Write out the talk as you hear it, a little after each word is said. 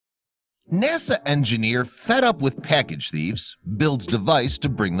NASA engineer fed up with package thieves builds device to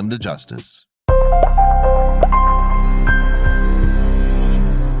bring them to justice.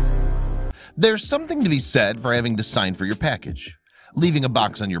 There's something to be said for having to sign for your package. Leaving a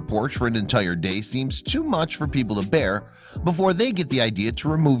box on your porch for an entire day seems too much for people to bear before they get the idea to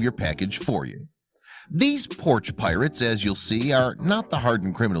remove your package for you. These porch pirates, as you'll see, are not the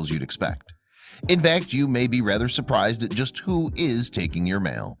hardened criminals you'd expect. In fact, you may be rather surprised at just who is taking your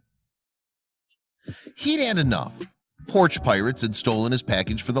mail. He'd had enough. Porch pirates had stolen his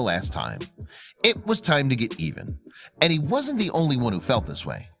package for the last time. It was time to get even, and he wasn't the only one who felt this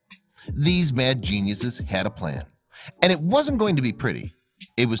way. These mad geniuses had a plan, and it wasn't going to be pretty.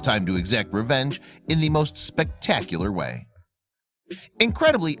 It was time to exact revenge in the most spectacular way.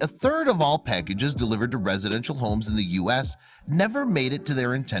 Incredibly, a third of all packages delivered to residential homes in the US never made it to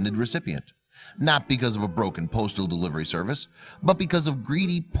their intended recipient. Not because of a broken postal delivery service, but because of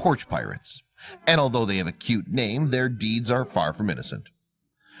greedy porch pirates. And although they have a cute name, their deeds are far from innocent.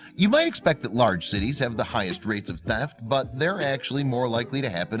 You might expect that large cities have the highest rates of theft, but they're actually more likely to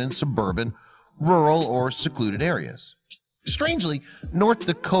happen in suburban, rural, or secluded areas. Strangely, North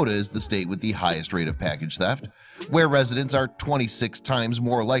Dakota is the state with the highest rate of package theft, where residents are 26 times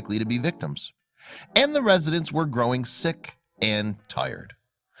more likely to be victims. And the residents were growing sick and tired.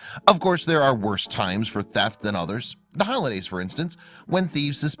 Of course, there are worse times for theft than others. The holidays, for instance, when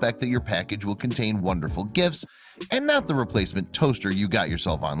thieves suspect that your package will contain wonderful gifts and not the replacement toaster you got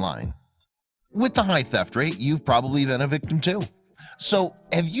yourself online. With the high theft rate, you've probably been a victim too. So,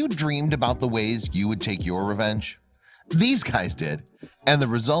 have you dreamed about the ways you would take your revenge? These guys did, and the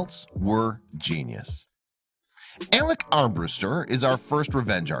results were genius. Alec Armbruster is our first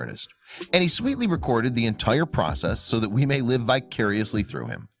revenge artist, and he sweetly recorded the entire process so that we may live vicariously through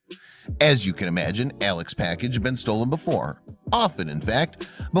him. As you can imagine, Alec's package had been stolen before, often in fact,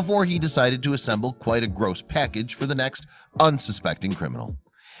 before he decided to assemble quite a gross package for the next unsuspecting criminal.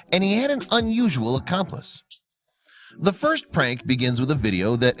 And he had an unusual accomplice. The first prank begins with a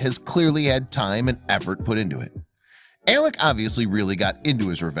video that has clearly had time and effort put into it. Alec obviously really got into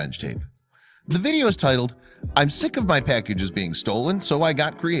his revenge tape. The video is titled, "I'm sick of my packages being stolen, so I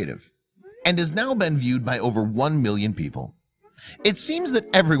got creative," and has now been viewed by over 1 million people. It seems that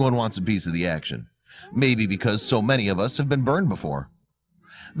everyone wants a piece of the action, maybe because so many of us have been burned before.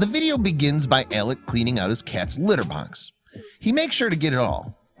 The video begins by Alec cleaning out his cat's litter box. He makes sure to get it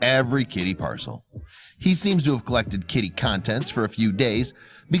all, every kitty parcel. He seems to have collected kitty contents for a few days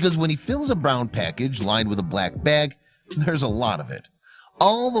because when he fills a brown package lined with a black bag, there's a lot of it,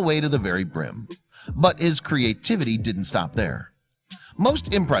 all the way to the very brim. But his creativity didn't stop there.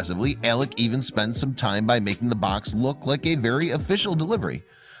 Most impressively, Alec even spends some time by making the box look like a very official delivery,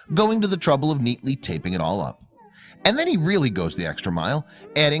 going to the trouble of neatly taping it all up. And then he really goes the extra mile,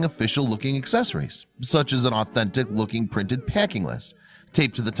 adding official-looking accessories, such as an authentic-looking printed packing list,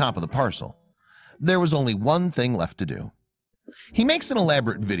 taped to the top of the parcel. There was only one thing left to do. He makes an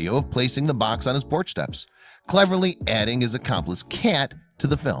elaborate video of placing the box on his porch steps, cleverly adding his accomplice cat to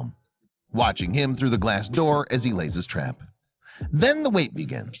the film, watching him through the glass door as he lays his trap. Then the wait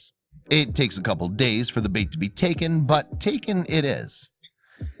begins. It takes a couple days for the bait to be taken, but taken it is.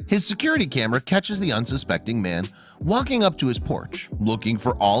 His security camera catches the unsuspecting man walking up to his porch, looking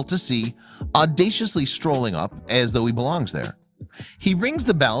for all to see, audaciously strolling up as though he belongs there. He rings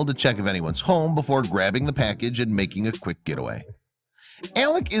the bell to check if anyone's home before grabbing the package and making a quick getaway.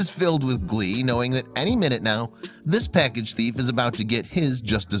 Alec is filled with glee knowing that any minute now, this package thief is about to get his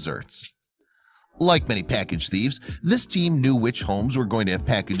just desserts. Like many package thieves, this team knew which homes were going to have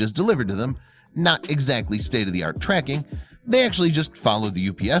packages delivered to them, not exactly state-of-the-art tracking. They actually just followed the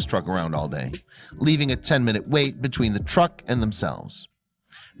UPS truck around all day, leaving a 10-minute wait between the truck and themselves.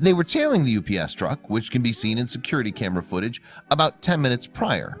 They were tailing the UPS truck, which can be seen in security camera footage about 10 minutes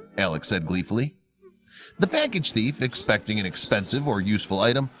prior, Alec said gleefully. The package thief, expecting an expensive or useful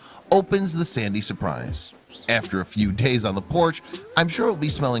item, opens the sandy surprise. After a few days on the porch, I'm sure it'll be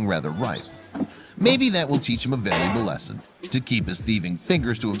smelling rather ripe. Maybe that will teach him a valuable lesson, to keep his thieving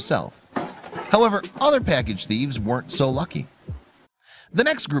fingers to himself. However, other package thieves weren't so lucky. The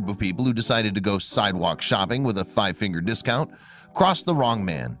next group of people who decided to go sidewalk shopping with a 5-finger discount crossed the wrong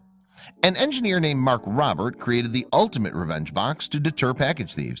man. An engineer named Mark Robert created the ultimate revenge box to deter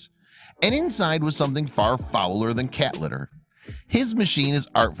package thieves, and inside was something far fouler than cat litter. His machine is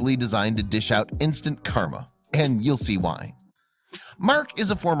artfully designed to dish out instant karma, and you'll see why. Mark is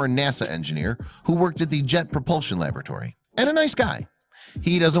a former NASA engineer who worked at the Jet Propulsion Laboratory, and a nice guy.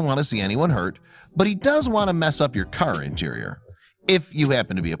 He doesn't want to see anyone hurt, but he does want to mess up your car interior, if you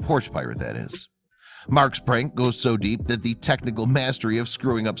happen to be a porch pirate, that is. Mark's prank goes so deep that the technical mastery of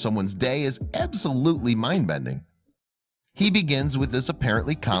screwing up someone's day is absolutely mind-bending. He begins with this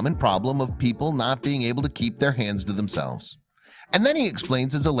apparently common problem of people not being able to keep their hands to themselves. And then he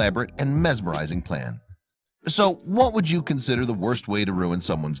explains his elaborate and mesmerizing plan. So, what would you consider the worst way to ruin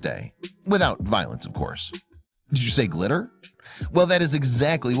someone's day? Without violence, of course. Did you say glitter? Well, that is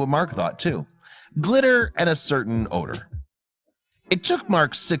exactly what Mark thought too. Glitter and a certain odor. It took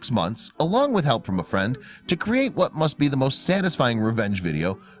Mark 6 months, along with help from a friend, to create what must be the most satisfying revenge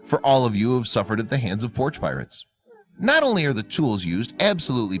video for all of you who have suffered at the hands of porch pirates. Not only are the tools used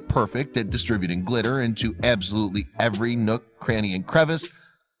absolutely perfect at distributing glitter into absolutely every nook, cranny, and crevice,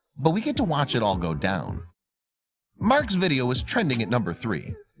 but we get to watch it all go down. Mark's video is trending at number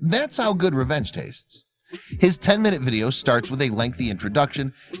 3. That's how good revenge tastes. His 10-minute video starts with a lengthy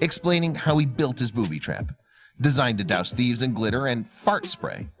introduction explaining how he built his booby trap, designed to douse thieves in glitter and fart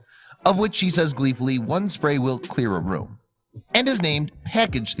spray, of which he says gleefully one spray will clear a room, and is named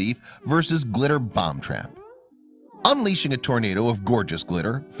Package Thief versus Glitter Bomb Trap. Unleashing a tornado of gorgeous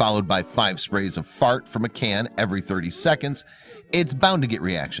glitter, followed by 5 sprays of fart from a can every 30 seconds, it's bound to get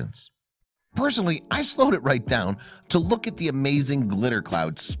reactions. Personally, I slowed it right down to look at the amazing glitter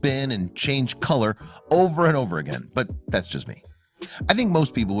cloud spin and change color over and over again, but that's just me. I think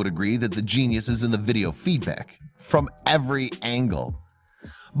most people would agree that the genius is in the video feedback, from every angle.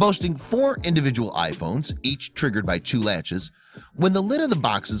 Boasting 4 individual iPhones, each triggered by 2 latches, when the lid of the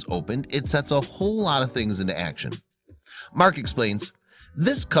box is opened, it sets a whole lot of things into action. Mark explains,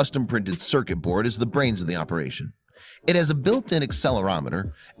 this custom printed circuit board is the brains of the operation. It has a built-in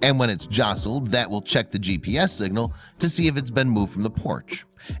accelerometer, and when it's jostled, that will check the GPS signal to see if it's been moved from the porch.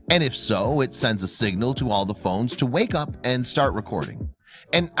 And if so, it sends a signal to all the phones to wake up and start recording.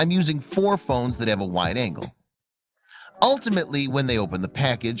 And I'm using 4 phones that have a wide angle. Ultimately, when they open the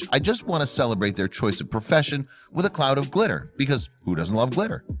package, I just want to celebrate their choice of profession with a cloud of glitter, because who doesn't love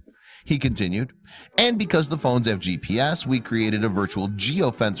glitter? He continued, and because the phones have GPS, we created a virtual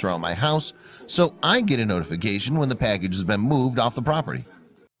geofence around my house, so I get a notification when the package has been moved off the property.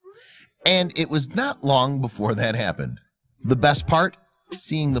 And it was not long before that happened. The best part?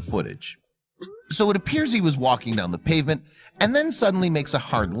 Seeing the footage. So it appears he was walking down the pavement and then suddenly makes a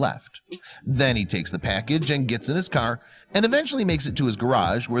hard left. Then he takes the package and gets in his car and eventually makes it to his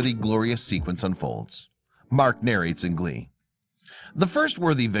garage where the glorious sequence unfolds. Mark narrates in glee. The first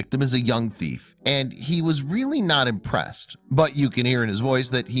worthy victim is a young thief, and he was really not impressed, but you can hear in his voice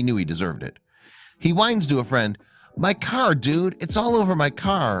that he knew he deserved it. He whines to a friend, "My car, dude, it's all over my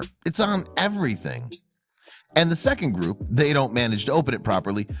car. It's on everything." And the second group, they don't manage to open it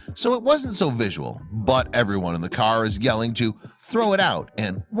properly, so it wasn't so visual, but everyone in the car is yelling to throw it out,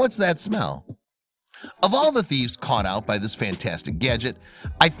 and what's that smell? Of all the thieves caught out by this fantastic gadget,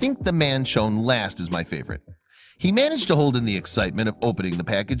 I think the man shown last is my favorite. He managed to hold in the excitement of opening the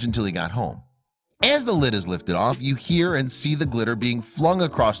package until he got home. As the lid is lifted off, you hear and see the glitter being flung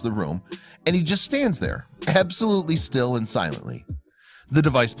across the room, and he just stands there, absolutely still and silently. The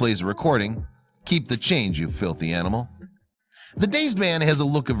device plays a recording. "Keep the change, you filthy animal." The dazed man has a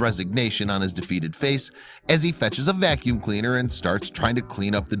look of resignation on his defeated face as he fetches a vacuum cleaner and starts trying to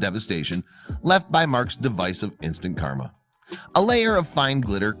clean up the devastation left by Mark's device of instant karma. A layer of fine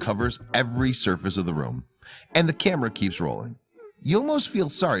glitter covers every surface of the room, and the camera keeps rolling. You almost feel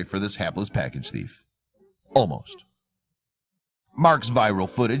sorry for this hapless package thief. Almost. Mark's viral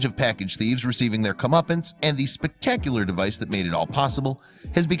footage of package thieves receiving their comeuppance and the spectacular device that made it all possible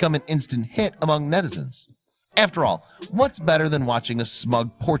has become an instant hit among netizens. After all, what's better than watching a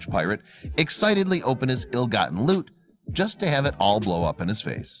smug porch pirate excitedly open his ill-gotten loot just to have it all blow up in his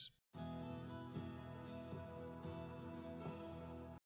face?